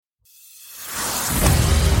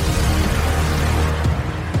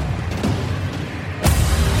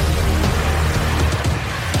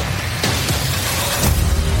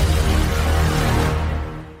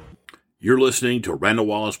You're listening to Randall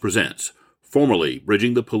Wallace Presents, formerly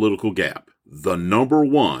Bridging the Political Gap, the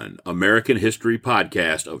 #1 American history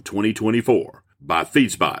podcast of 2024 by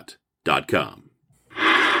Feedspot.com.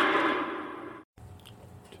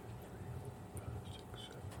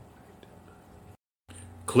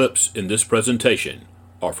 Clips in this presentation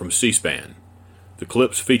are from C-SPAN. The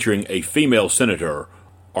clips featuring a female senator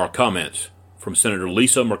are comments from Senator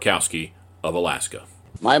Lisa Murkowski of Alaska.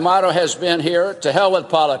 My motto has been here, to hell with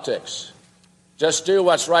politics. Just do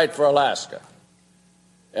what's right for Alaska.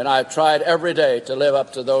 And I've tried every day to live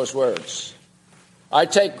up to those words. I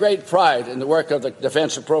take great pride in the work of the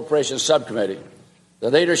Defense Appropriations Subcommittee,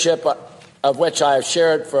 the leadership of which I have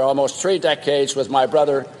shared for almost 3 decades with my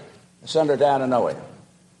brother, Senator Dan Inouye.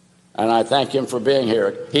 And I thank him for being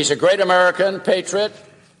here. He's a great American patriot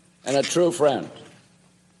and a true friend.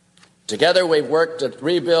 Together, we've worked to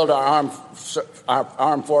rebuild our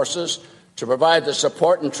armed forces, to provide the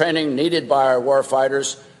support and training needed by our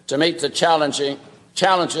warfighters to meet the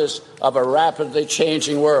challenges of a rapidly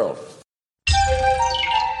changing world.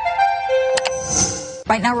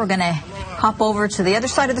 Right now, we're going to hop over to the other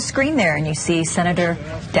side of the screen there, and you see Senator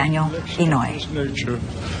Daniel Inouye. Nature,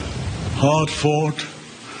 hard-fought,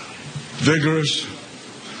 vigorous,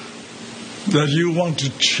 that you want to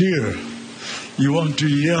cheer, you want to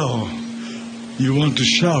yell, you want to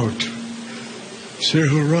shout, say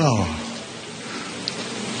hurrah.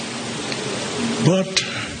 But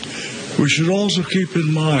we should also keep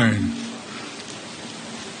in mind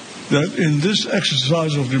that in this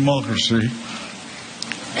exercise of democracy,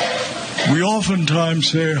 we oftentimes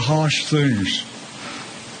say harsh things.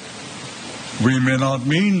 We may not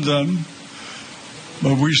mean them,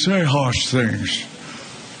 but we say harsh things.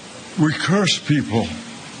 We curse people.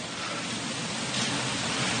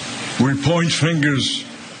 We point fingers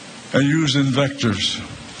and use invectives.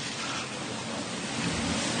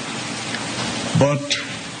 But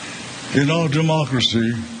in our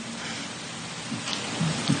democracy,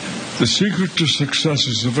 the secret to success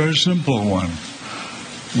is a very simple one.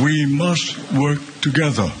 We must work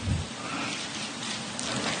together.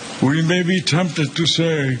 We may be tempted to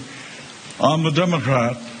say, I'm a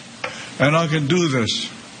Democrat and I can do this.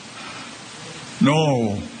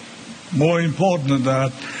 No, more important than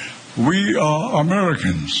that, we are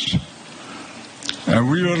Americans and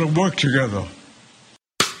we ought to work together.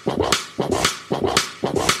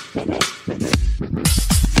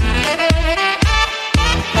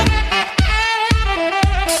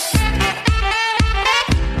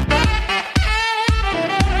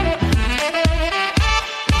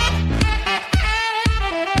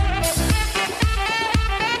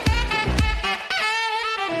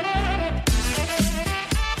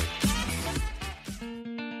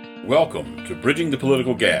 Welcome to Bridging the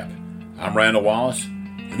Political Gap. I'm Randall Wallace.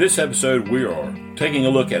 In this episode, we are taking a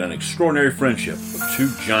look at an extraordinary friendship of 2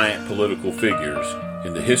 giant political figures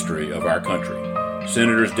in the history of our country.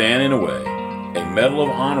 Senators Dan Inouye, a Medal of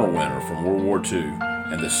Honor winner from World War II,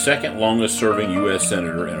 and the second longest serving U.S.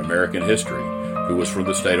 Senator in American history, who was from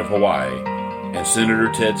the state of Hawaii, and Senator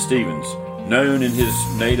Ted Stevens, known in his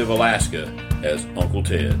native Alaska as Uncle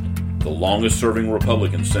Ted, the longest serving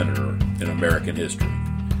Republican senator in American history.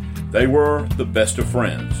 They were the best of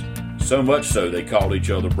friends, so much so they called each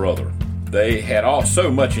other brother. They had so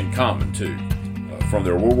much in common, too, from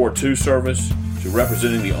their World War II service to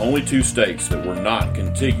representing the only 2 states that were not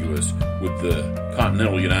contiguous with the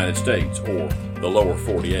continental United States or the lower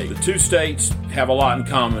 48. The 2 states have a lot in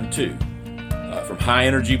common, too, from high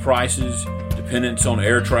energy prices, dependence on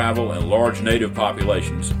air travel, and large native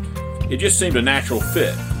populations. It just seemed a natural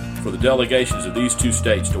fit for the delegations of these 2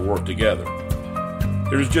 states to work together.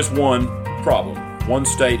 There's just one problem. One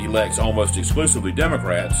state elects almost exclusively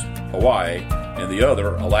Democrats, Hawaii, and the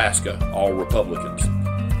other, Alaska, all Republicans.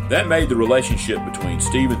 That made the relationship between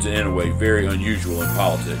Stevens and Inouye very unusual in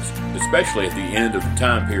politics, especially at the end of the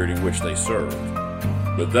time period in which they served.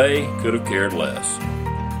 But they could have cared less.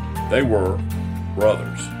 They were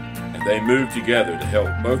brothers, and they moved together to help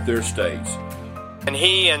both their states. And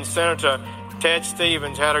he and Senator Ted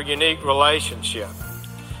Stevens had a unique relationship.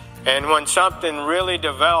 And when something really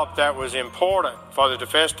developed that was important for the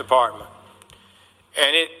Defense Department,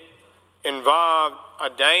 and it involved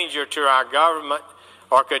a danger to our government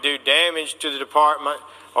or could do damage to the department,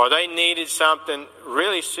 or they needed something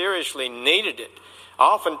really seriously needed it,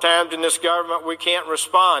 oftentimes in this government we can't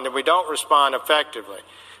respond, and we don't respond effectively.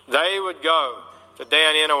 They would go to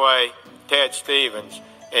Dan Inouye, Ted Stevens,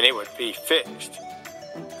 and it would be fixed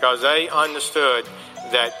because they understood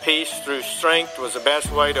that peace through strength was the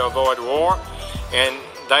best way to avoid war, and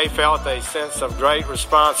they felt a sense of great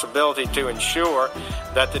responsibility to ensure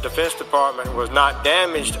that the Defense Department was not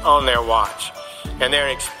damaged on their watch. And their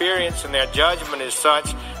experience and their judgment is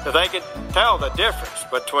such that they could tell the difference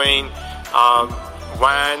between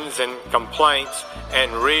whines and complaints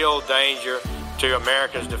and real danger to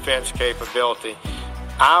America's defense capability.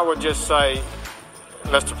 I would just say,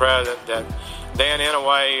 Mr. President, that Dan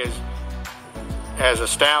Inouye has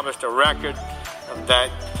established a record that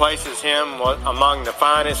places him among the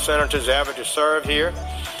finest senators ever to serve here,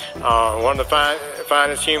 one of the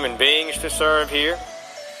finest human beings to serve here.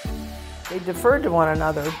 They deferred to one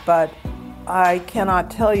another, but I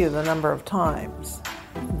cannot tell you the number of times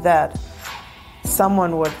that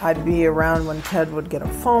I'd be around when Ted would get a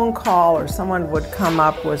phone call or someone would come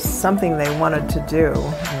up with something they wanted to do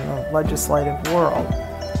in the legislative world.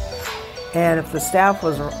 And if the staff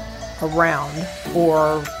was around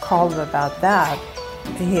or called him about that,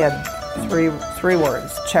 he had three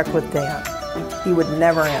words: check with Dan. He would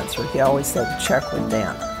never answer. He always said, check with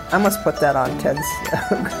Dan. I must put that on Ted's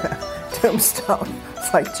tombstone.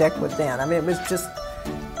 It's like, check with Dan. I mean, it was just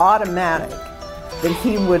automatic that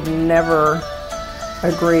he would never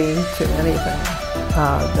agree to anything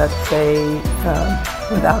that they,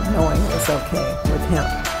 without knowing, was okay with him.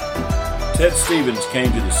 Ted Stevens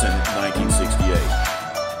came to the Senate in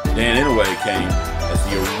 1968. Dan Inouye came as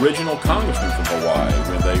the original congressman from Hawaii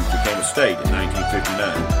when they became a state in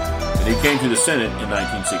 1959. And he came to the Senate in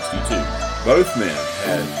 1962. Both men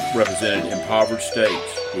had represented impoverished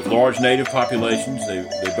states with large native populations.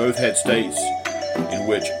 They both had states in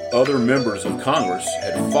which other members of Congress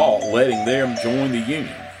had fought letting them join the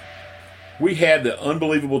Union. We had the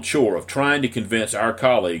unbelievable chore of trying to convince our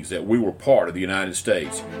colleagues that we were part of the United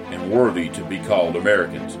States and worthy to be called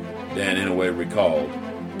Americans, Dan Inouye recalled.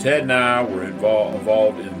 Ted and I were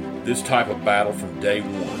involved in this type of battle from day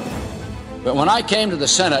one. But when I came to the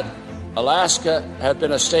Senate, Alaska had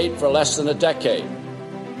been a state for less than a decade.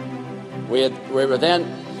 We were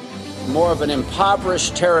then more of an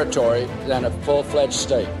impoverished territory than a full-fledged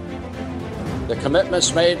state. The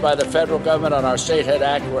commitments made by the federal government on our Statehood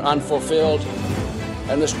Act were unfulfilled,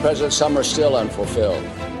 and, Mr. President, some are still unfulfilled.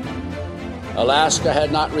 Alaska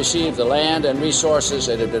had not received the land and resources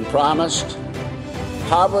it had been promised.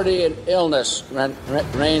 Poverty and illness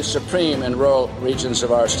reigned supreme in rural regions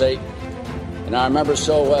of our state. And I remember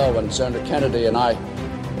so well when Senator Kennedy and I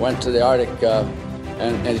went to the Arctic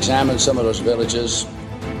and examined some of those villages.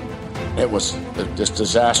 It was just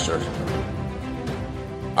disaster.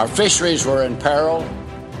 Our fisheries were in peril,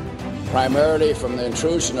 primarily from the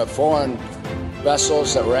intrusion of foreign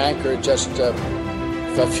vessels that were anchored just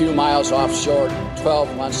a few miles offshore,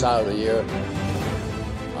 12 months out of the year.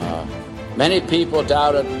 Many people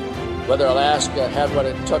doubted whether Alaska had what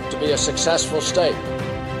it took to be a successful state.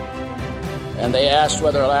 And they asked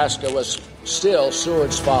whether Alaska was still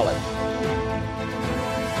Seward's folly.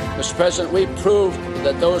 Mr. President, we proved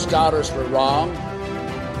that those doubters were wrong,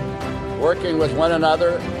 working with one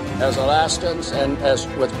another as Alaskans and as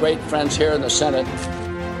with great friends here in the Senate.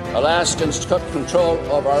 Alaskans took control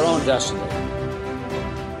of our own destiny.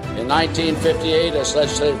 In 1958, as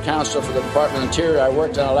Legislative Counsel for the Department of the Interior, I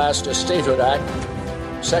worked on Alaska's Statehood Act.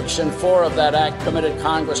 Section 4 of that act permitted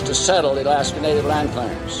Congress to settle the Alaska Native Land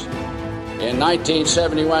Claims. In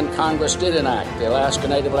 1971, Congress did enact the Alaska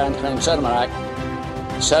Native Land Claims Settlement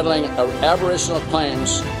Act, settling aboriginal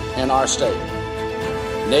claims in our state.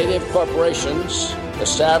 Native corporations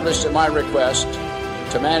established at my request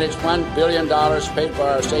to manage $1 billion paid by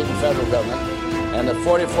our state and federal government and the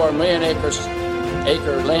 44 million acre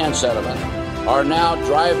land settlement are now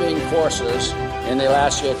driving forces in the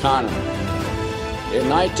Alaska economy. In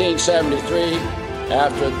 1973,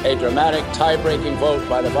 after a dramatic tie-breaking vote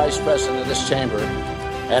by the Vice President of this chamber,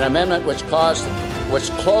 an amendment which closed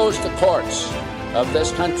the courts of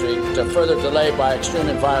this country to further delay by extreme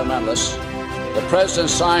environmentalists, the President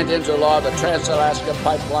signed into law the Trans-Alaska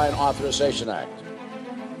Pipeline Authorization Act.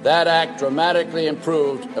 That act dramatically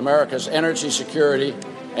improved America's energy security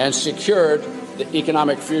and secured the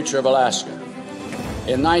economic future of Alaska.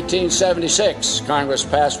 In 1976, Congress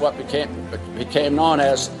passed what became known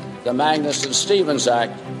as the Magnuson-Stevens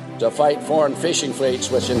Act to fight foreign fishing fleets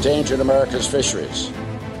which endangered America's fisheries.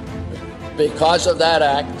 Because of that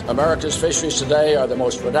act, America's fisheries today are the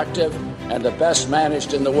most productive and the best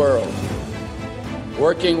managed in the world.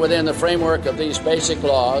 Working within the framework of these basic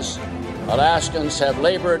laws, Alaskans have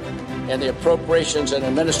labored in the appropriations and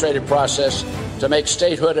administrative process to make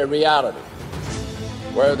statehood a reality.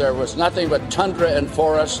 Where there was nothing but tundra and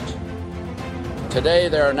forest, today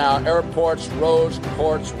there are now airports, roads,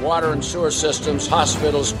 ports, water and sewer systems,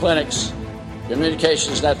 hospitals, clinics,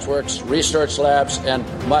 communications networks, research labs, and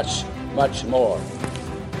much, much more.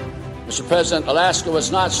 Mr. President, Alaska was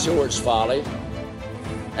not Seward's Folly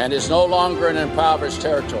and is no longer an impoverished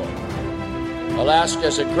territory. Alaska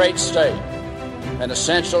is a great state, an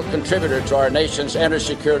essential contributor to our nation's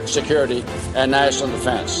energy security and national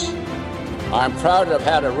defense. I'm proud to have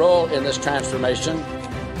had a role in this transformation.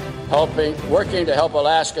 Working to help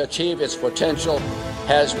Alaska achieve its potential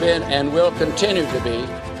has been and will continue to be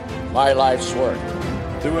my life's work.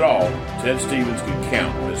 Through it all, Ted Stevens could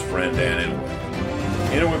count on his friend Dan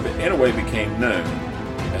Inouye. Inouye became known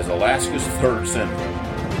as Alaska's third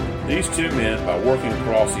senator. These two men, by working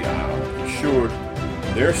across the aisle, ensured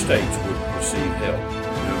their states would receive help,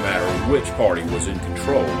 no matter which party was in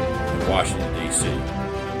control in Washington, D.C.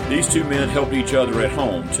 These two men helped each other at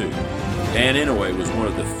home, too. Dan Inouye was one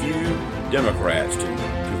of the few Democrats to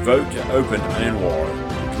vote to open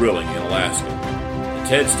ANWR drilling in Alaska. And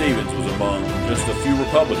Ted Stevens was among just a few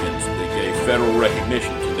Republicans that gave federal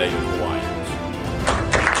recognition to Native Hawaiians.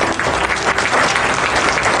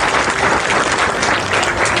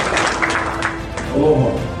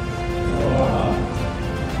 Aloha.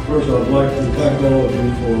 First, I'd like to thank all of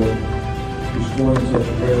you for bestowing such a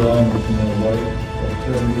great honor to my wife of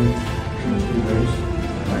 10 years in 2 days.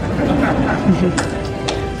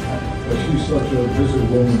 But she's such a busy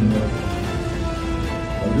woman that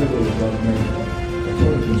I never was that made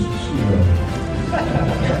appointments to see her.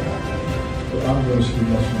 But I'm going to see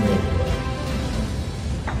much more of her.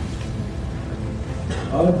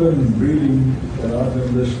 I've been reading and I've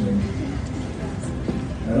been listening,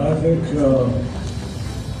 and I think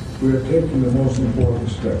we are taking the most important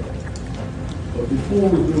step. But before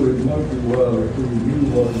we do it, it might be well if we review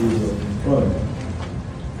what we were in front of.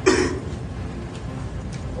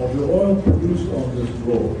 Of the oil produced on this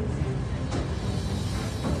globe,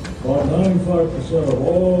 about 95% of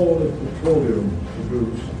all the petroleum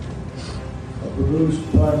produced are produced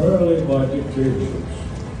primarily by dictatorships.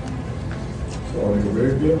 Saudi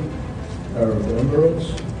Arabia, Arab Emirates,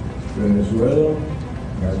 Venezuela,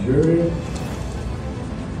 Nigeria.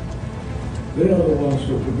 They are the ones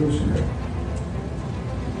who are producing it.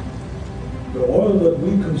 The oil that we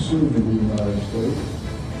consume in the United States,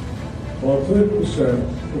 about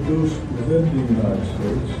 30% produced within the United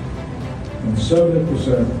States, and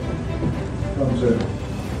 70% comes in.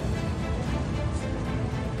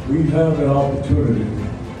 We have an opportunity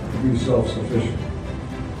to be self-sufficient.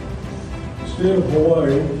 The state of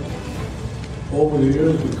Hawaii, over the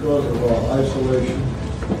years, because of our isolation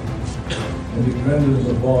and dependence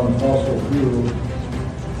upon fossil fuels,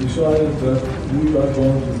 decided that we are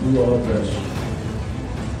going to do our best.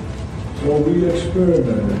 So we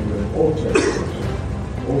experimented with OTEC,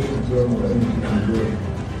 Ocean Thermal Energy Conversion.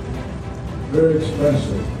 Very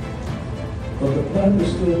expensive. But the plant is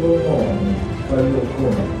still going on in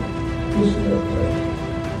Kailua-Kona. This is that plant.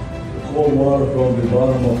 The cold water from the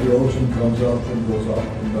bottom of the ocean comes up and goes up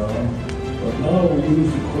and down. But now we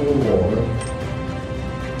use the cold water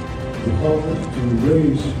to help us to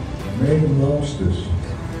raise Maine lobsters.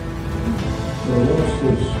 The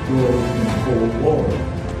lobsters grow in cold water.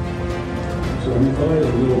 So we buy the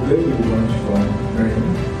little baby ones from Maine,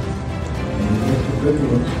 and we get the big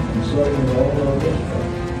ones inside in all our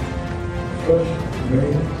restaurants. Fresh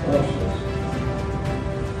Maine lobsters.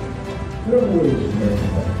 There are ways of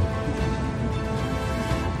making that.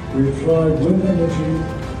 We've tried wind energy,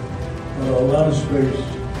 and our land space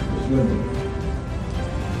is limited.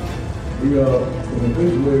 We are in a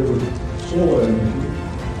big way with solar energy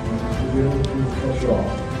to be able to catch on.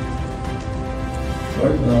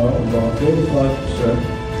 Right now, about 35%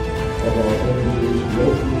 of our energy is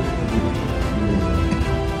locally produced.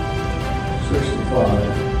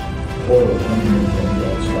 65 oil coming in from the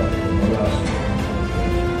outside, from Alaska.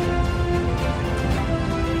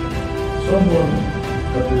 Someone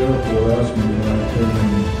at the airport asked me when I came in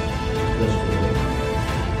yesterday,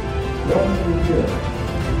 "Why are you here?"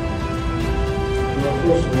 Well,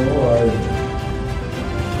 first of all, I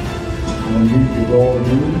want to meet with all of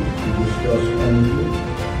you to discuss energy.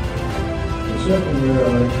 And secondly, I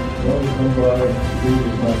want to come by to be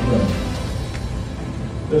with my friends.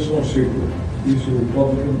 There's no secret. He's a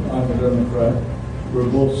Republican, I'm a Democrat. We're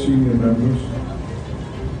both senior members.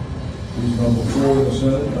 He's number 4 in the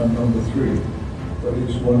Senate, I'm number 3. But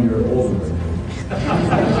he's 1 year older than me.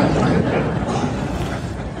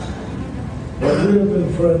 But we have been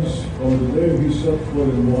friends from the day he set foot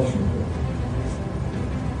in Washington.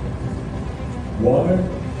 Why?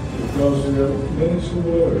 Because there are many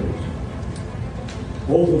similarities.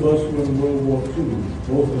 Both of us were in World War II.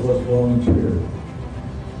 Both of us volunteered.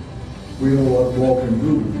 We know what war can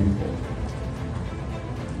do to people.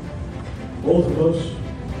 Both of us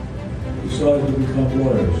decided to become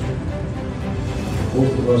lawyers.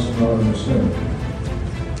 Both of us are not in the Senate.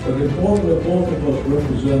 But importantly, both of us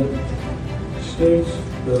represent states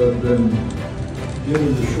that have been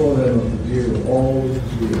given the short end of the deal all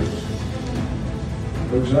these years.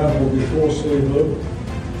 For example, before statehood,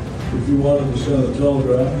 if you wanted to send a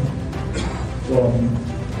telegram from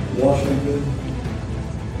Washington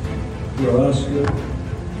to Alaska,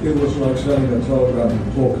 it was like sending a telegram to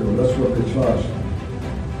Tokyo. That's what they charged.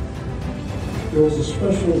 There was a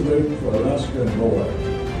special rate for Alaska and Hawaii,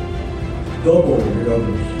 double the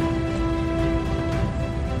others.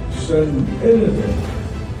 Send anything,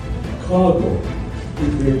 cargo, we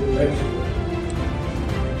paid extra.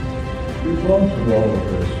 We've gone through all of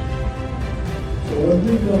this. So when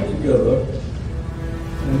we got together,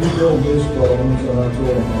 and he told me his problems and I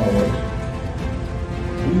told him ours,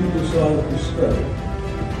 we decided to study.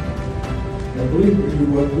 And believe me,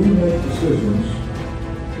 when we make decisions,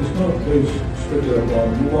 it's not based strictly upon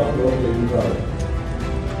you want it, okay, you got it.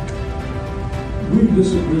 We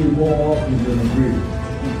disagree more often than agree.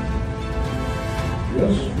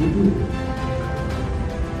 Yes, we do.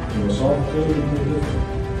 Philosophically, we're different.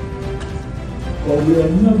 But we are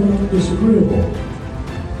never disagreeable.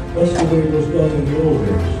 That's the way it was done in the old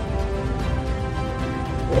days.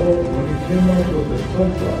 Well, when he came out with this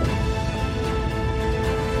pipeline,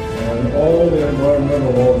 and all the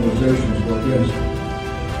environmental organizations were against it,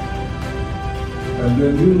 and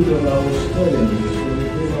they knew that I was studying this, so they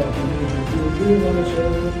came out to me and said, "Do you realize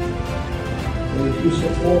that if you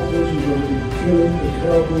support this, you're going to be killing the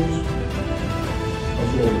caribous?" I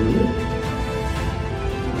said, "Really?"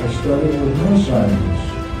 I studied with my scientists,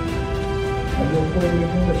 and they told me,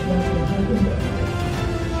 "No, it's not going to happen that way."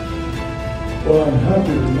 Well, I'm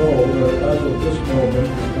happy to know that as of this moment,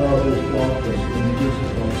 the caribous flock has increased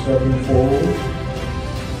about 7-fold.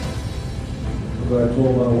 As I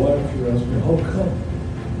told my wife, she asked me, "How come?"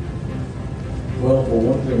 Well, for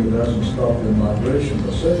one thing, it hasn't stopped the migration,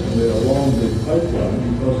 but secondly, along the pipeline,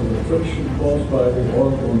 because of the friction caused by the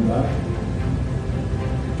oil going back,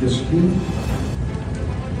 it gets heat,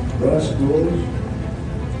 grass grows,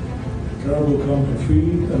 caribou come to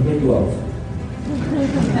feed and make love.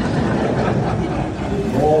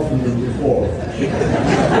 More often than before.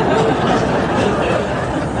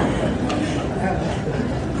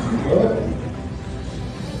 But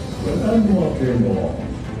when ANWR came along,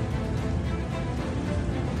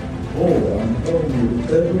 I'm telling you,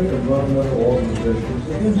 every environmental organization is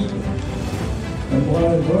against it. And my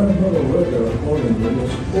environmental record, accordingly,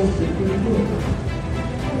 was supposed to be pretty good.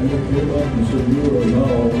 And they came up and said, "You are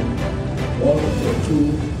now one of the two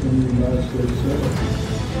in the United States Senate.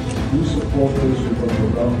 You support this, you're going to go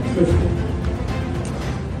down to 50.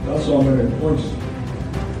 That's how many points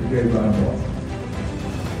they gave ANWR.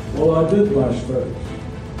 Well, I did my studies.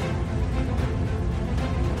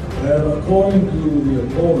 And according to the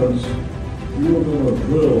opponents, we were going to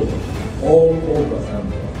drill all over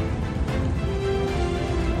ANWR.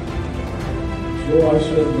 So I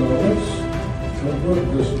said, "Now let's convert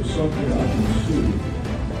this to something I can see."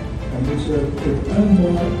 And they said, "If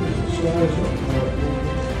ANWR is the size of California,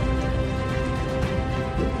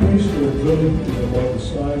 the place we're drilling is about the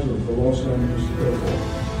size of the Los Angeles airport."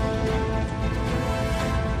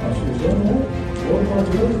 I said, "Is that all? What about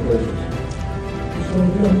the other places?" It's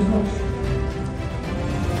going to be untouched.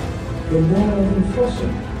 Then why are they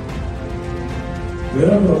fussing? They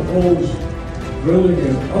haven't opposed drilling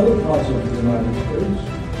in other parts of the United States,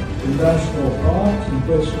 in national parks and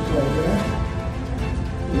places like that.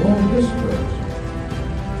 Why this place?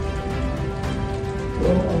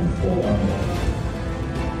 Well, I'm for ANWR.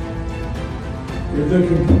 If they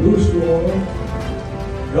can produce the oil,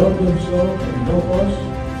 help themselves and help us,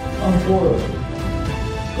 I'm for it.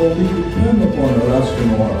 But we depend upon Alaskan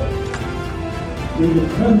oil. We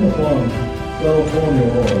depend upon California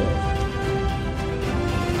oil.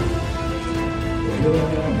 But here I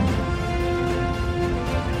am.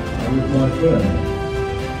 I'm with my friend,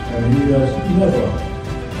 and he has never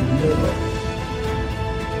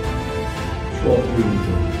short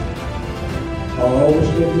leadership. I'll always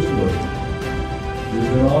take his word. He's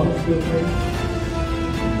been honest with me.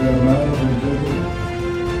 He's been a man of integrity.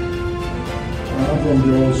 I'm from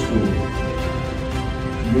the old school,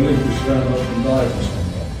 willing to stand up and die for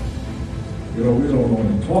someone. You know, we don't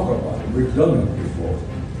only talk about it, we've done it before.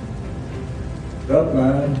 That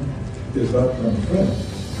man is that kind of friend.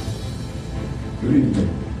 Believe me,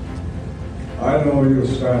 I know you'll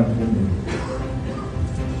stand for me.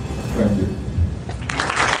 Thank you.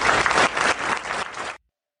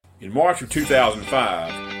 In March of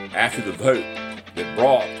 2005, after the vote that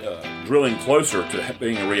brought drilling closer to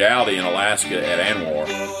being a reality in Alaska at ANWR,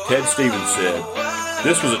 Ted Stevens said,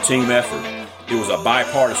 "This was a team effort. It was a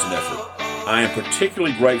bipartisan effort. I am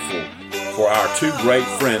particularly grateful for our two great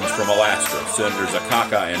friends from Alaska, Senators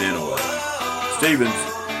Akaka and Inouye." Stevens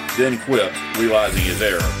then quipped, realizing his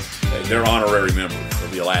error, they're honorary members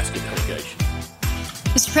of the Alaska delegation.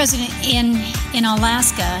 Mr. President, in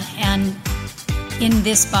Alaska and in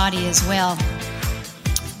this body as well,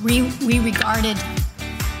 we regarded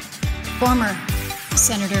former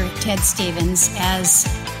Senator Ted Stevens as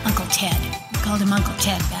Uncle Ted. We called him Uncle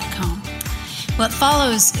Ted back home. Well, it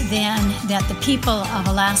follows then that the people of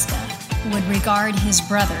Alaska would regard his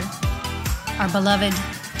brother, our beloved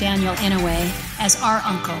Daniel Inouye, as our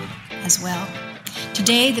uncle as well.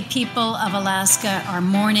 Today, the people of Alaska are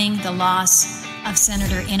mourning the loss of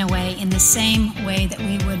Senator Inouye in the same way that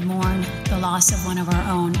we would mourn the loss of one of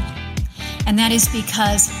our own. And that is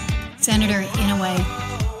because Senator Inouye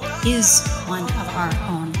is one of our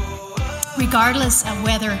own. Regardless of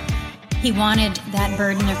whether he wanted that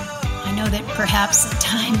burden, I know that perhaps at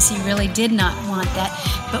times he really did not want that,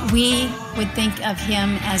 but we would think of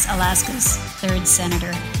him as Alaska's third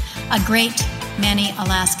senator. A great many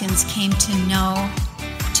Alaskans came to know,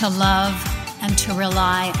 to love, and to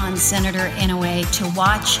rely on Senator Inouye to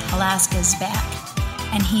watch Alaska's back,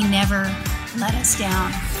 and he never let us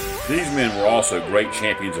down. These men were also great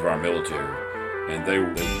champions of our military, and they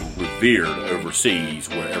were revered overseas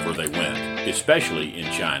wherever they went, especially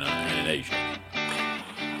in China and in Asia.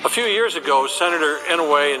 A few years ago, Senator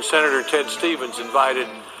Inouye and Senator Ted Stevens invited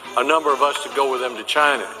a number of us to go with them to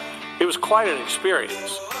China. It was quite an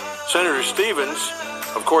experience. Senator Stevens,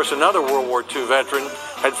 of course another World War II veteran,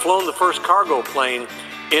 had flown the first cargo plane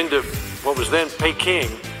into what was then Peking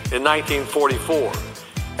in 1944.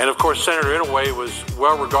 And of course, Senator Inouye was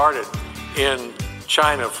well regarded in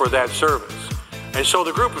China for that service. And so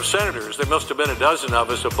the group of senators, there must have been a dozen of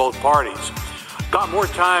us of both parties, got more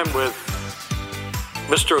time with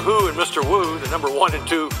Mr. Hu and Mr. Wu, the number 1 and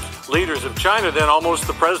 2 leaders of China, than almost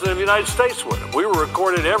the President of the United States would have. We were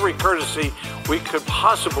accorded every courtesy we could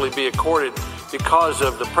possibly be accorded because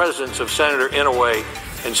of the presence of Senator Inouye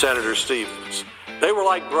and Senator Stevens. They were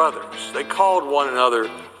like brothers. They called one another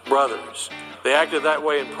brothers. They acted that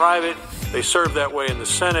way in private. They served that way in the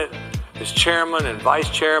Senate as chairman and vice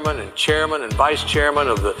chairman and chairman and vice chairman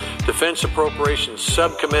of the Defense Appropriations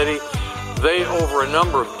Subcommittee. They, over a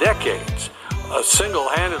number of decades,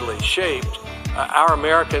 single-handedly shaped our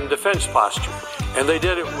American defense posture. And they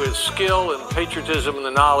did it with skill and patriotism and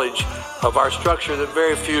the knowledge of our structure that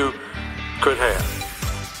very few could have.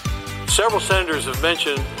 Several senators have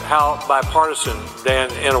mentioned how bipartisan Dan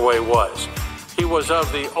Inouye was. He was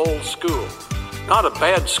of the old school. Not a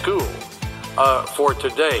bad school for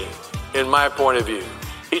today, in my point of view.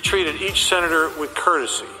 He treated each senator with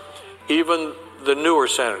courtesy, even the newer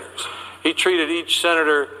senators. He treated each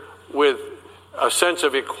senator with a sense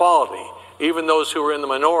of equality, even those who were in the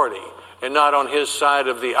minority and not on his side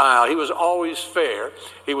of the aisle. He was always fair.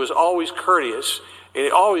 He was always courteous. And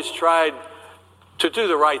he always tried to do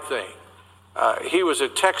the right thing. He was a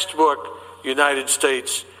textbook United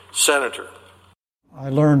States senator. I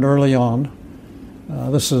learned early on,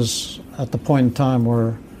 this is at the point in time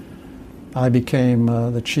where I became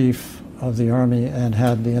the chief of the Army and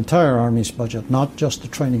had the entire Army's budget, not just the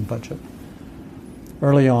training budget.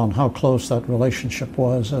 Early on, how close that relationship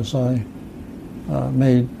was as I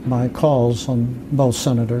made my calls on both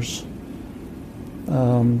senators.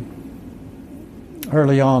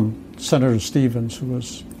 Early on, Senator Stevens, who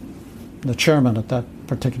was the chairman at that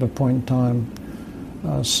particular point in time,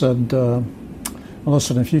 said,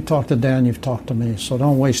 listen, if you talk to Dan, you've talked to me, so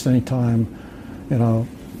don't waste any time,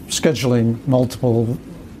 scheduling multiple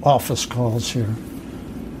office calls here.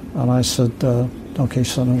 And I said, okay,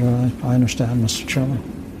 Senator, I understand, Mr. Chairman.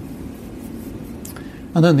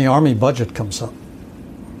 And then the Army budget comes up.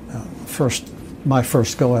 My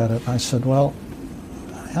first go at it, I said, well,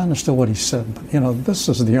 I understood what he said, but this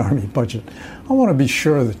is the Army budget. I want to be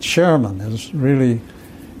sure the chairman is really,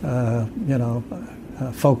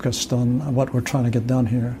 focused on what we're trying to get done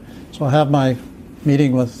here. So I have my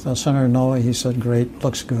meeting with Senator Inouye. He said, great,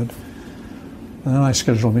 looks good. And then I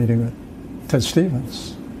scheduled a meeting with Ted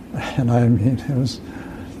Stevens. And I mean, it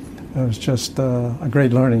was just a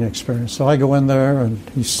great learning experience. So I go in there, and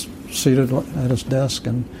he's seated at his desk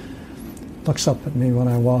and looks up at me when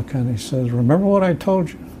I walk in. He says, remember what I told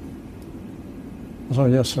you? I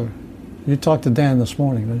said, yes, sir. You talked to Dan this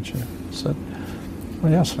morning, didn't you? I said, oh,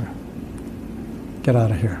 yes, sir. Get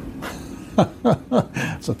out of here.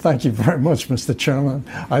 So thank you very much, Mr. Chairman.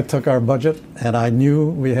 I took our budget, and I knew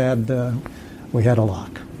we had a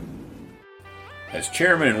lock. As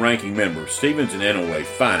chairman and ranking member, Stevens and Inouye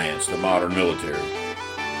financed the modern military.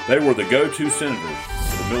 They were the go-to senators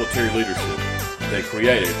for the military leadership. They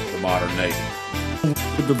created the modern Navy.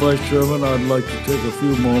 With the Vice Chairman, I'd like to take a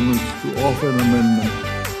few moments to offer an amendment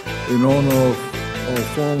in honor of our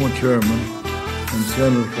former Chairman and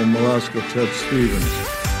Senator from Alaska, Ted Stevens.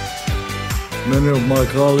 Many of my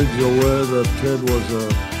colleagues are aware that Ted was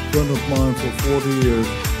a friend of mine for 40 years,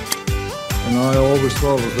 and I always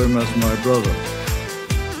thought of him as my brother.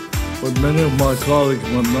 But many of my colleagues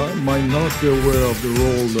might not be aware of the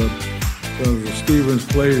role that Senator Stevens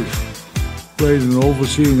played in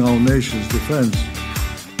overseeing our nation's defense.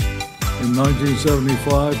 In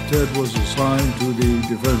 1975, Ted was assigned to the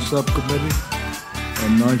Defense Subcommittee,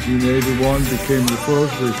 and 1981 became the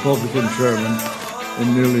first Republican chairman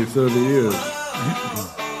in nearly 30 years.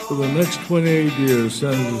 For the next 28 years,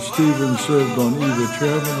 Senator Stevens served on either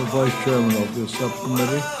chairman or vice chairman of this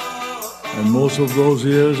subcommittee, and most of those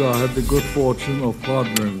years I had the good fortune of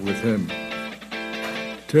partnering with him.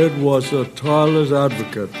 Ted was a tireless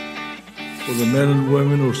advocate for the men and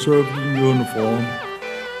women who served in uniform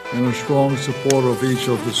and a strong supporter of each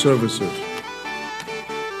of the services.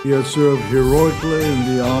 He had served heroically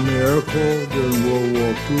in the Army Air Corps during World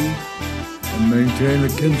War II and maintained a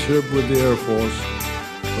kinship with the Air Force,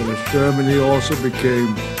 but as chairman he also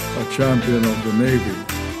became a champion of the Navy.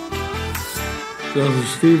 Senator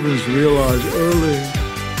Stevens realized early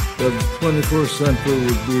that the 21st century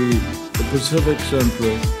would be the Pacific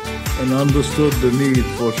Century and understood the need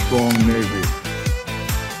for a strong Navy.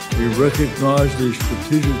 He recognized the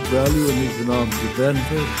strategic value and economic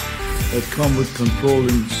advantage that come with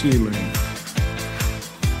controlling sea lanes.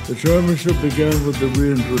 The chairmanship began with the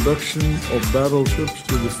reintroduction of battleships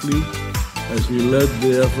to the fleet as he led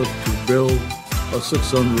the effort to build a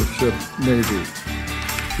 600-ship Navy.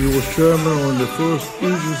 He was chairman when the first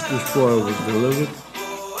Aegis destroyer was delivered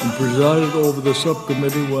and presided over the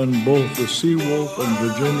subcommittee when both the Seawolf and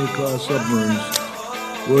Virginia-class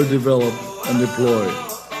submarines were developed and deployed.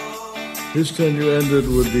 His tenure ended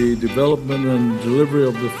with the development and delivery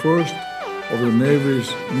of the first of the Navy's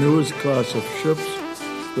newest class of ships,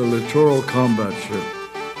 the Littoral Combat Ship.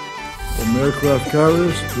 From aircraft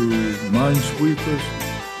carriers to minesweepers,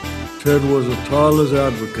 Ted was a tireless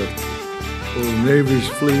advocate for the Navy's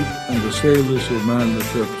fleet and the sailors who manned the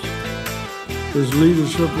ships. His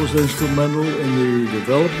leadership was instrumental in the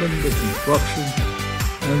development, the construction,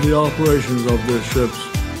 and the operations of their ships,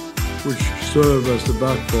 which serve as the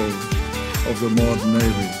backbone of the modern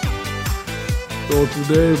Navy. So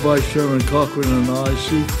today, Vice Chairman Cochran and I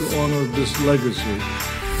seek to honor this legacy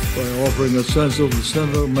by offering a sense of the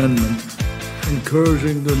Senate amendment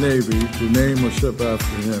encouraging the Navy to name a ship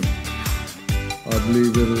after him. I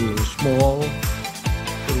believe it is a small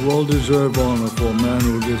but well-deserved honor for a man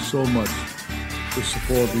who did so much to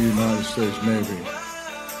support the United States Navy.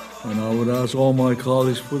 And I would ask all my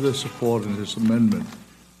colleagues for their support in this amendment.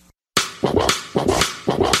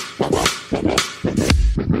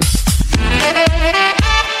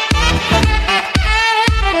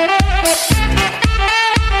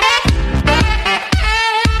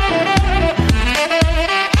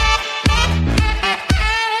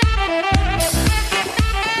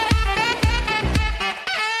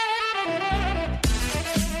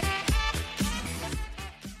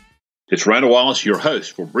 It's Randall Wallace, your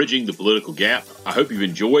host for Bridging the Political Gap. I hope you've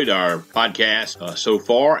enjoyed our podcast so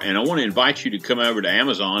far, and I want to invite you to come over to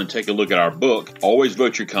Amazon and take a look at our book, Always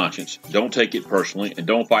Vote Your Conscience, Don't Take It Personally, and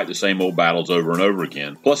Don't Fight the Same Old Battles Over and Over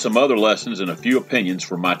Again, plus some other lessons and a few opinions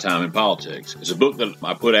from my time in politics. It's a book that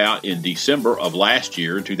I put out in December of last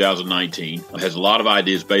year, in 2019. It has a lot of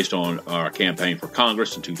ideas based on our campaign for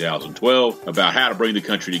Congress in 2012, about how to bring the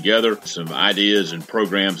country together, some ideas and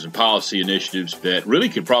programs and policy initiatives that really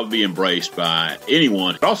could probably be embraced by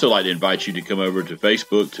anyone. I'd also like to invite you to come over to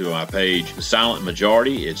Facebook to my page, The Silent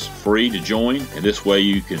Majority. It's free to join, and this way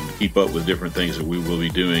you can keep up with different things that we will be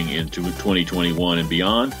doing into 2021 and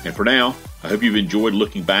beyond. And for now, I hope you've enjoyed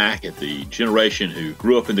looking back at the generation who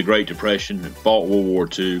grew up in the Great Depression and fought World War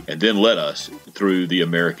II and then led us through the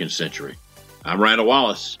American century. I'm Randall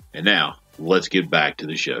Wallace, and now let's get back to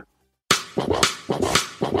the show.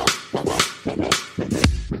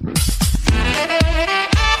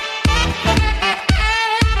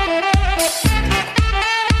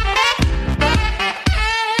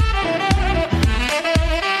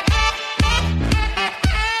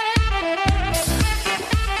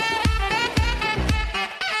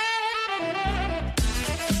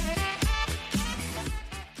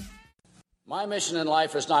 My mission in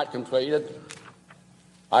life is not completed.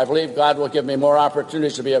 I believe God will give me more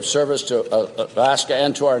opportunities to be of service to Alaska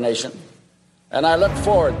and to our nation. And I look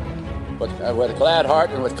forward with a glad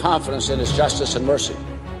heart and with confidence in his justice and mercy.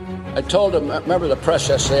 I told him, remember the press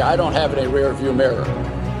yesterday, I don't have any rear view mirror.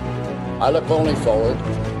 I look only forward,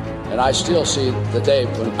 and I still see the day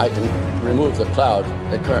when I can remove the cloud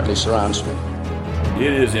that currently surrounds me.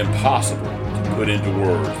 It is impossible to put into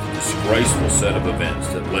words the disgraceful set of events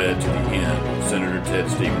that led to the end of Senator Ted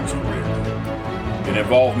Stevens' career. It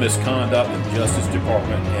involved misconduct in the Justice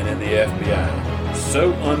Department and in the FBI.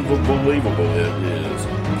 So unbelievable it is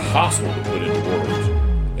impossible to put into words.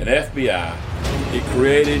 An FBI, it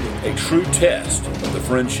created a true test of the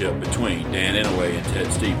friendship between Dan Inouye and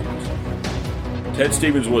Ted Stevens. Ted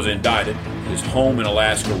Stevens was indicted, his home in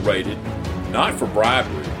Alaska raided, not for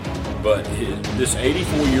bribery, but this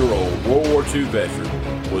 84-year-old World War II veteran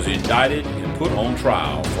was indicted and put on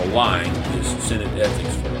trial for lying to his Senate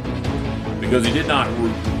ethics firm because he did not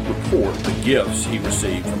report the gifts he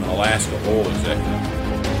received from an Alaska oil executive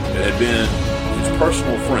that had been his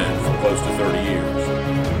personal friend for close to 30 years.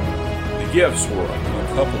 The gifts were a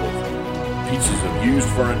couple of pieces of used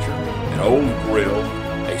furniture, an old grill,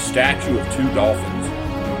 a statue of two dolphins,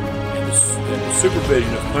 and the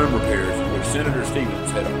supervision of home repairs in which Senator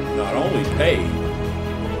Stevens had not only paid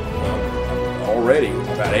already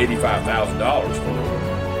about $85,000 for,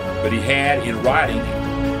 but he had in writing a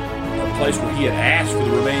place where he had asked for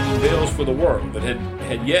the remaining bills for the work that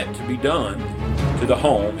had yet to be done to the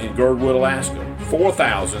home in Girdwood, Alaska,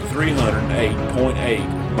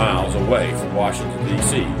 4,308.8 miles away from Washington,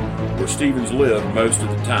 D.C., where Stevens lived most of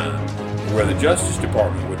the time, where the Justice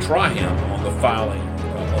Department would try him on the felony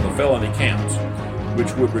counts,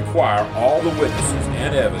 which would require all the witnesses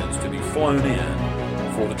and evidence to be flown in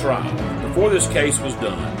for the trial. Before this case was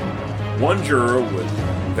done, one juror would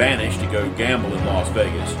vanish to go gamble in Las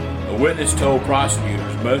Vegas. A witness told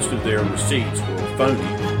prosecutors most of their receipts were phony.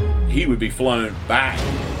 He would be flown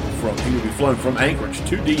from Anchorage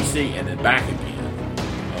to D.C. and then back again.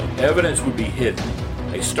 Evidence would be hidden.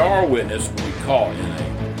 A star witness would be caught in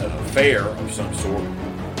an affair of some sort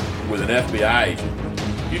with an FBI agent.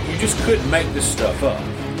 You just couldn't make this stuff up.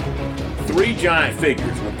 Three giant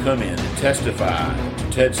figures would come in and testify to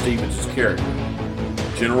Ted Stevens' character.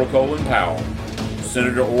 General Colin Powell,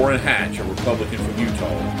 Senator Orrin Hatch, a Republican from Utah,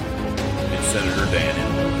 and Senator Dan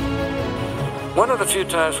Inouye. One of the few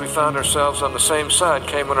times we found ourselves on the same side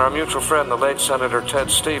came when our mutual friend, the late Senator Ted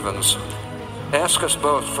Stevens, asked us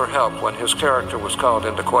both for help when his character was called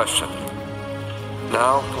into question.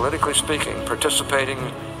 Now, politically speaking, participating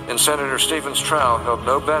in Senator Stevens' trial held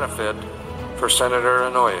no benefit for Senator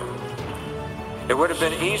Inouye. It would have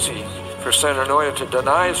been easy for Senator Inouye to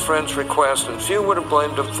deny his friend's request, and few would have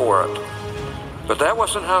blamed him for it. But that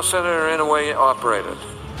wasn't how Senator Inouye operated.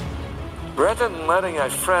 Rather than letting a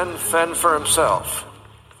friend fend for himself,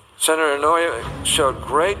 Senator Inouye showed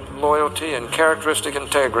great loyalty and characteristic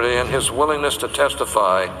integrity in his willingness to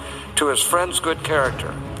testify to his friend's good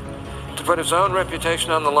character, to put his own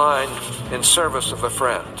reputation on the line in service of a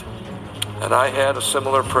friend. And I had a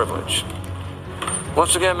similar privilege.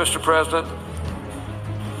 Once again, Mr. President,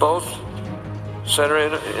 both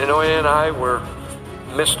Senator Inouye and I were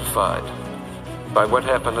mystified by what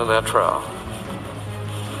happened in that trial.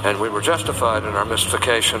 And we were justified in our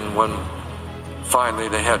mystification when finally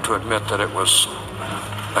they had to admit that it was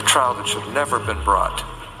a trial that should never have been brought.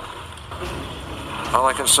 All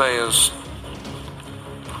I can say is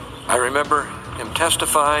I remember him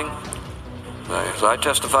testifying as I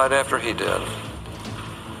testified after he did.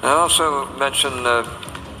 I also mentioned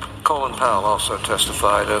Colin Powell also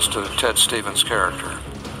testified as to Ted Stevens' character.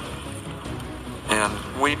 And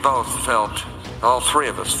we both felt, all three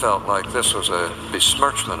of us felt like this was a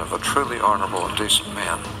besmirchment of a truly honorable and decent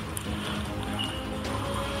man.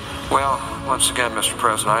 Well, once again, Mr.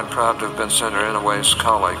 President, I'm proud to have been Senator Inouye's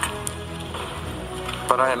colleague.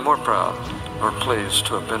 But I am more proud or pleased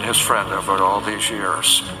to have been his friend over all these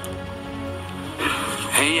years.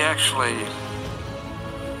 He actually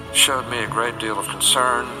showed me a great deal of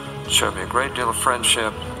concern, showed me a great deal of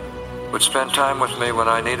friendship, would spend time with me when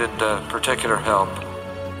I needed particular help,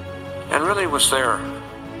 and really was there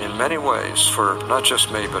in many ways for not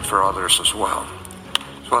just me, but for others as well.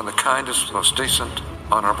 He's one of the kindest, most decent,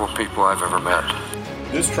 honorable people I've ever met.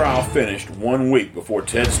 This trial finished 1 week before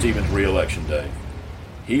Ted Stevens' re-election day.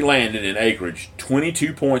 He landed in Anchorage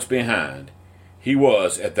 22 points behind. He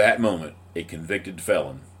was, at that moment, a convicted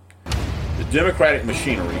felon. The Democratic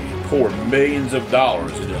machinery poured millions of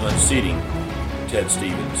dollars into unseating Ted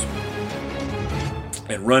Stevens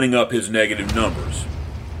and running up his negative numbers.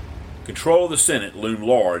 Control of the Senate loomed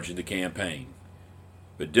large in the campaign.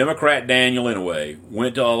 But Democrat Daniel Inouye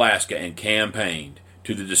went to Alaska and campaigned.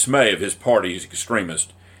 To the dismay of his party's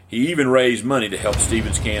extremists, He even raised money to help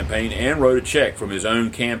Stevens' campaign and wrote a check from his own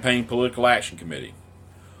campaign political action committee.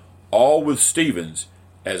 All with Stevens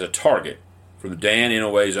as a target from Dan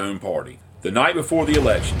Inouye's own party. The night before the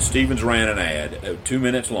election, Stevens ran an ad 2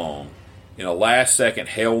 minutes long in a last-second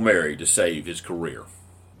Hail Mary to save his career.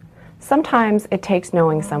 Sometimes it takes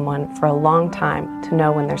knowing someone for a long time to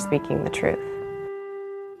know when they're speaking the truth.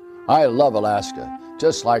 I love Alaska.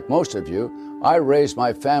 Just like most of you, I raised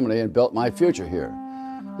my family and built my future here.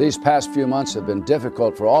 These past few months have been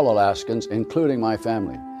difficult for all Alaskans, including my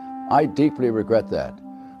family. I deeply regret that.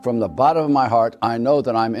 From the bottom of my heart, I know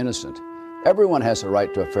that I'm innocent. Everyone has a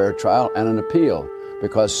right to a fair trial and an appeal,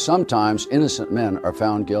 because sometimes innocent men are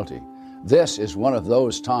found guilty. This is one of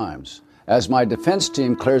those times. As my defense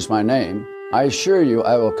team clears my name, I assure you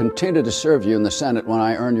I will continue to serve you in the Senate when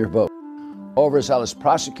I earn your vote. Overzealous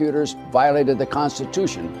prosecutors violated the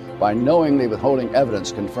Constitution by knowingly withholding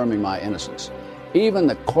evidence confirming my innocence. Even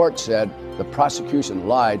the court said the prosecution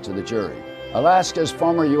lied to the jury. Alaska's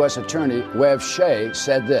former U.S. Attorney, Webb Shea,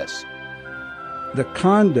 said this: "The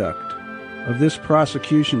conduct of this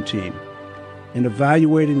prosecution team in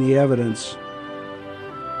evaluating the evidence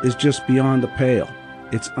is just beyond the pale.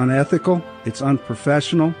 It's unethical, it's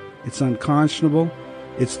unprofessional, it's unconscionable.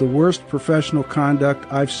 It's the worst professional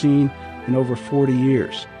conduct I've seen in over 40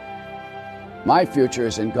 years. My future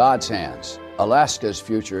is in God's hands. Alaska's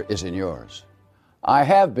future is in yours. I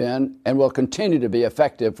have been and will continue to be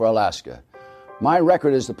effective for Alaska. My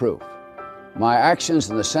record is the proof. My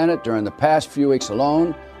actions in the Senate during the past few weeks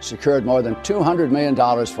alone secured more than $200 million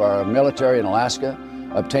for our military in Alaska,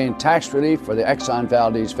 obtained tax relief for the Exxon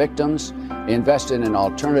Valdez victims, invested in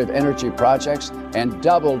alternative energy projects, and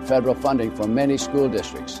doubled federal funding for many school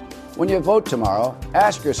districts. When you vote tomorrow,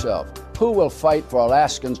 ask yourself, who will fight for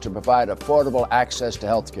Alaskans to provide affordable access to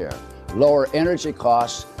health care, lower energy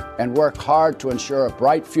costs, and work hard to ensure a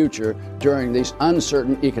bright future during these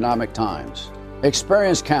uncertain economic times?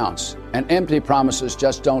 Experience counts, and empty promises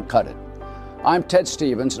just don't cut it. I'm Ted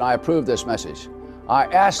Stevens, and I approve this message. I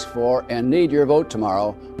ask for and need your vote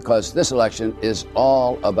tomorrow because this election is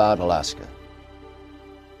all about Alaska.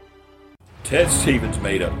 Ted Stevens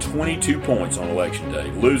made up 22 points on Election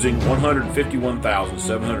Day, losing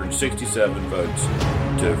 151,767 votes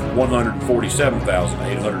to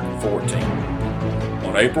 147,814.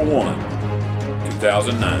 On April 1,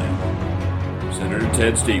 2009, Senator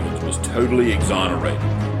Ted Stevens was totally exonerated.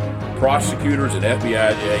 Prosecutors and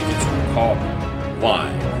FBI agents were caught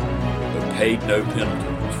lying, but paid no penalty.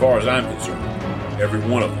 As far as I'm concerned, every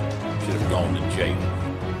one of them should have gone to jail.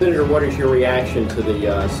 Senator, what is your reaction to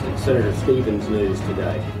the Senator Stevens news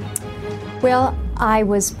today? Well, I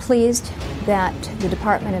was pleased that the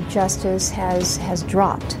Department of Justice has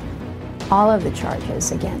dropped all of the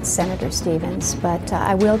charges against Senator Stevens, but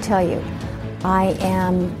I will tell you, I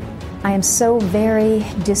am so very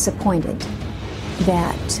disappointed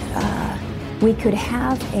that we could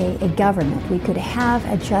have a government, we could have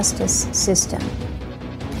a justice system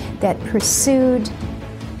that pursued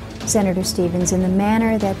Senator Stevens in the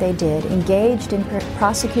manner that they did, engaged in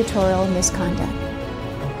prosecutorial misconduct.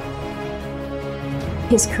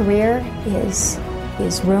 His career is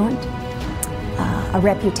ruined. A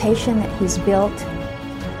reputation that he's built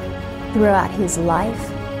throughout his life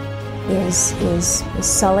is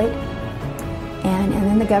sullied. And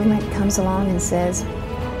then the government comes along and says,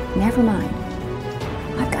 never mind,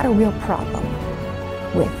 I've got a real problem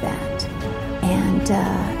with that. And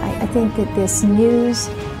I think that this news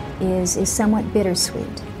is somewhat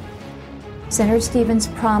bittersweet. Senator Stevens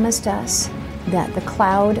promised us that the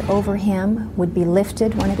cloud over him would be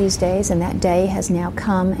lifted one of these days, and that day has now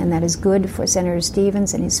come, and that is good for Senator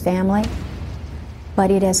Stevens and his family.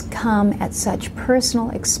 But it has come at such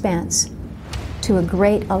personal expense to a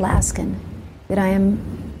great Alaskan that I am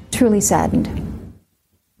truly saddened.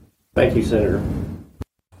 Thank you, Senator.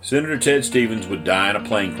 Senator Ted Stevens would die in a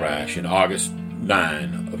plane crash in August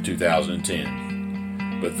 9 of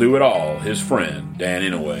 2010. But through it all, his friend, Dan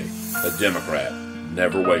Inouye, a Democrat,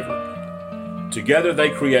 never wavered. Together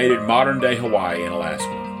they created modern-day Hawaii and Alaska.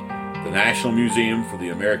 The National Museum for the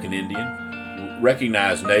American Indian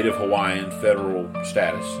recognized Native Hawaiian federal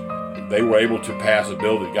status. They were able to pass a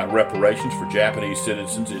bill that got reparations for Japanese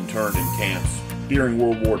citizens interned in camps during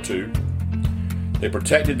World War II. They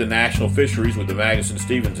protected the national fisheries with the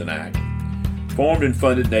Magnuson-Stevenson Act, formed and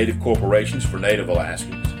funded Native corporations for Native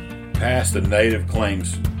Alaskans, passed the Native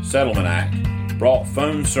Claims Settlement Act, brought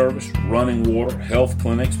phone service, running water, health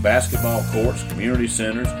clinics, basketball courts, community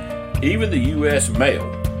centers, even the U.S. mail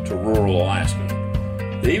to rural Alaska.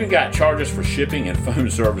 They even got charges for shipping and phone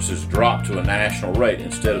services dropped to a national rate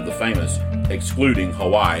instead of the famous excluding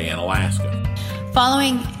Hawaii and Alaska.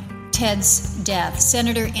 Following Ted's death,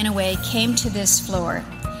 Senator Inouye came to this floor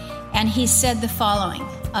and he said the following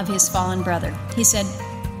of his fallen brother. He said,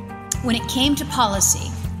 "When it came to policy,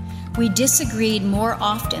 we disagreed more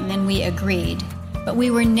often than we agreed, but we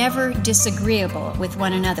were never disagreeable with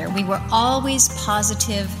one another. We were always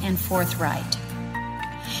positive and forthright."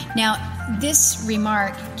 Now, this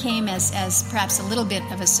remark came as perhaps a little bit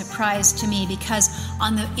of a surprise to me, because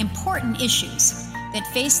on the important issues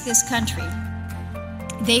that face this country,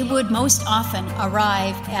 they would most often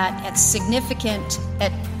arrive at significant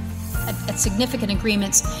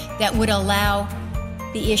agreements that would allow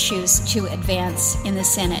the issues to advance in the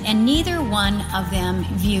Senate. And neither one of them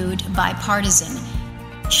viewed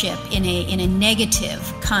bipartisanship in a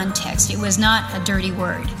negative context. It was not a dirty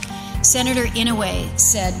word. Senator Inouye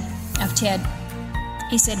said of Ted,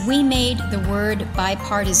 he said, "We made the word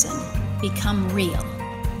bipartisan become real.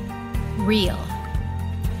 Real."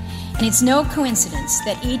 And it's no coincidence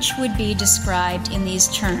that each would be described in these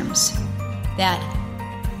terms, that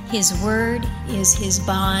his word is his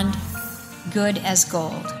bond, good as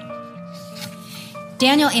gold.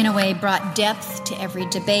 Daniel Inouye brought depth to every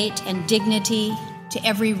debate and dignity to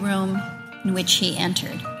every room in which he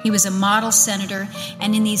entered. He was a model senator,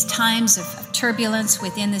 and in these times of turbulence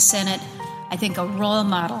within the Senate, I think a role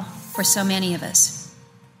model for so many of us.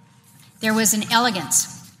 There was an elegance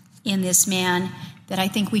in this man that I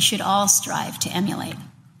think we should all strive to emulate.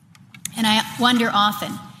 And I wonder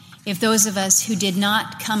often if those of us who did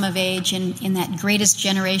not come of age in that greatest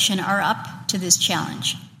generation are up to this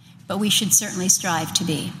challenge, but we should certainly strive to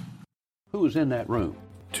be. Who was in that room?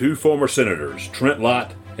 Two former senators, Trent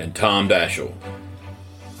Lott and Tom Daschle,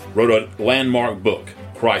 wrote a landmark book,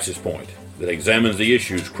 Crisis Point, that examines the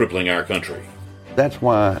issues crippling our country. That's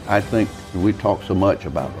why I think we talk so much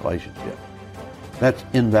about relationships. That's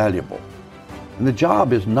invaluable. And the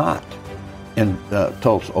job is not in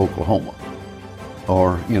Tulsa, Oklahoma,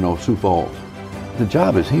 or, Sioux Falls. The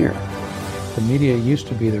job is here. The media used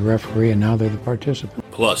to be the referee, and now they're the participant.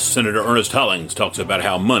 Plus, Senator Ernest Hollings talks about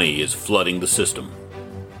how money is flooding the system.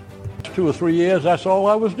 2 or 3 years, that's all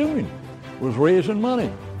I was doing, was raising money.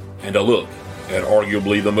 And a look at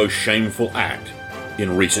arguably the most shameful act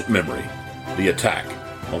in recent memory, the attack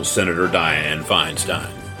on Senator Dianne Feinstein.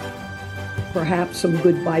 Perhaps some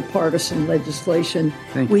good bipartisan legislation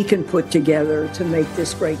we can put together to make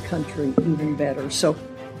this great country even better. So,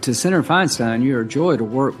 to Senator Feinstein, you're a joy to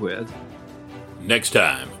work with. Next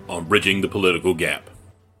time on Bridging the Political Gap.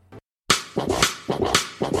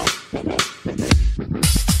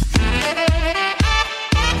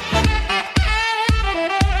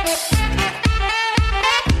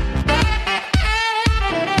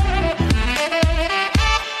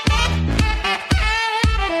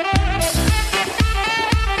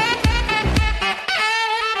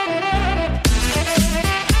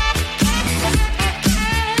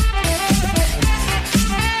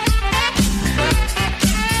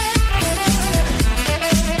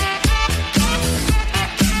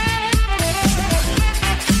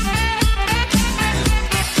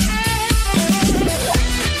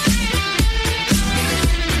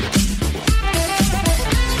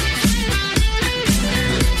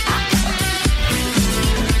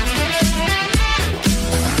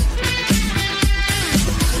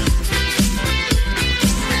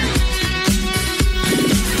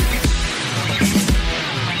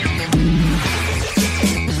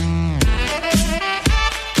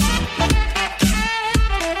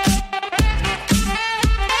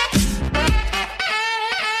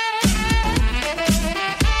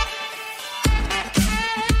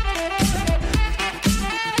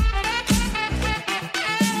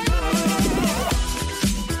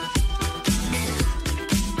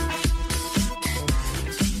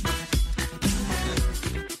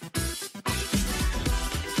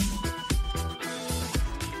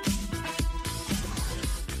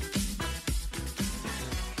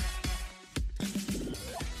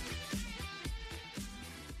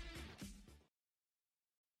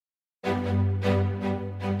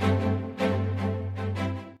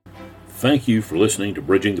 Thank you for listening to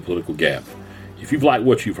Bridging the Political Gap. If you've liked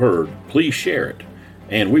what you've heard, please share it.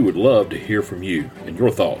 And we would love to hear from you and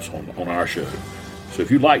your thoughts on our show. So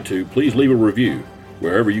if you'd like to, please leave a review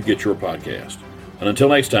wherever you get your podcast. And until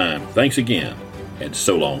next time, thanks again, and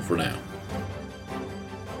so long for now.